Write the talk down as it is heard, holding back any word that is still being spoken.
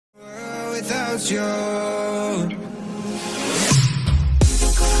without you.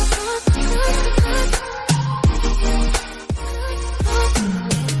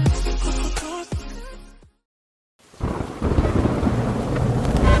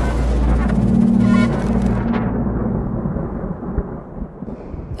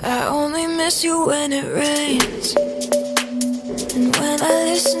 I only miss you when it rains, and when I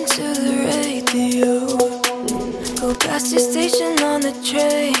listen to the radio, go past your station on the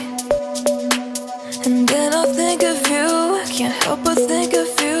train, and then I'll think of you. Can't help but think of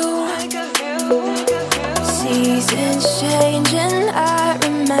you. Seasons change and I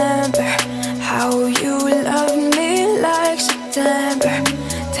remember how you loved me like September.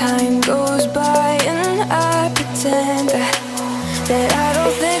 Time goes by and I pretend that I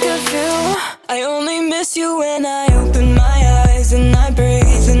don't think of you. I only miss you when I open my eyes and I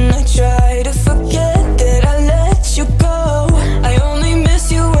breathe and I try to forget that I let you go. I only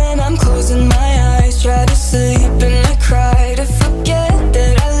miss you when I'm closing my eyes, try to sleep and I cry to forget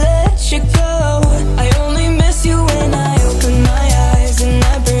that I let you go. I only miss you when I open my eyes and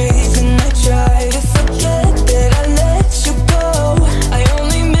I breathe and I try to forget that I let you go. I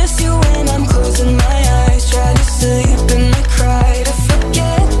only miss you when I'm closing my eyes, try to sleep and I cry to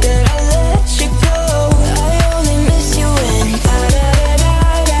forget that I let you go. I only miss you when da da da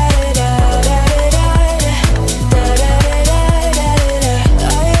da da da da da da da da da.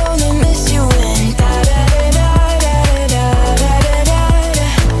 I only miss you when da da da da da da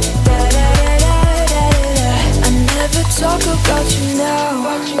da da da. I never talk about you now.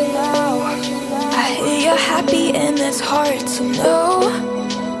 I hear you're happy and it's hard to know.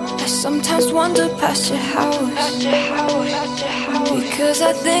 I sometimes wander past your house because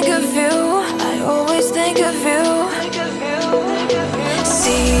I think of you. I always think of you.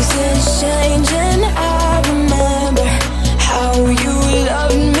 Seasons change and I remember how you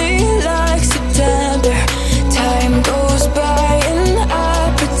loved me